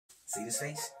See this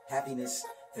face? Happiness.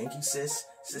 Thank you, sis.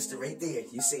 Sister right there.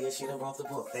 You see it. She done wrote the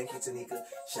book. Thank you, Tanika.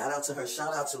 Shout out to her.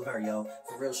 Shout out to her, yo.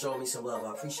 For real, showing me some love.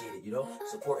 I appreciate it, you know?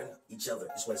 Supporting each other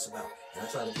is what it's about. And I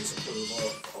try to be supportive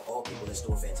of all people that's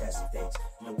doing fantastic things.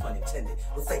 No pun intended.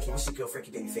 Well, thank you. It's your girl,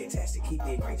 Frankie Baby Fantastic. Keep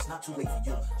being great. It's not too late for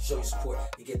you to show your support.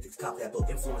 You get to copy that book.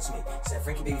 Influence me. It's at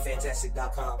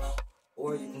FrankieBabyFantastic.com.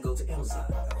 Or you can go to Amazon.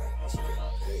 All right. That's your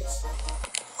girl. There it is.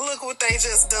 Look what they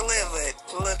just delivered.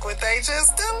 Look what they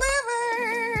just delivered.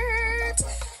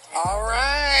 All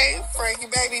right, Frankie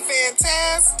Baby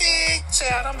Fantastic.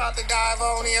 Child, I'm about to dive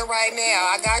on in right now.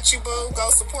 I got you, boo. Go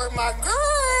support my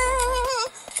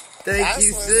girl. Thank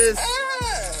you, sis.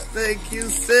 Thank you,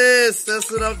 sis. That's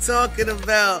what I'm talking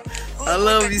about. I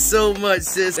love you so much,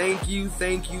 sis. Thank you,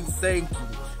 thank you, thank you.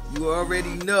 You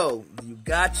already know you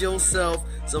got yourself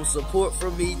some support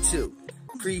from me, too.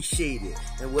 Appreciate it.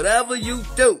 And whatever you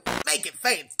do, make it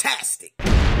fantastic.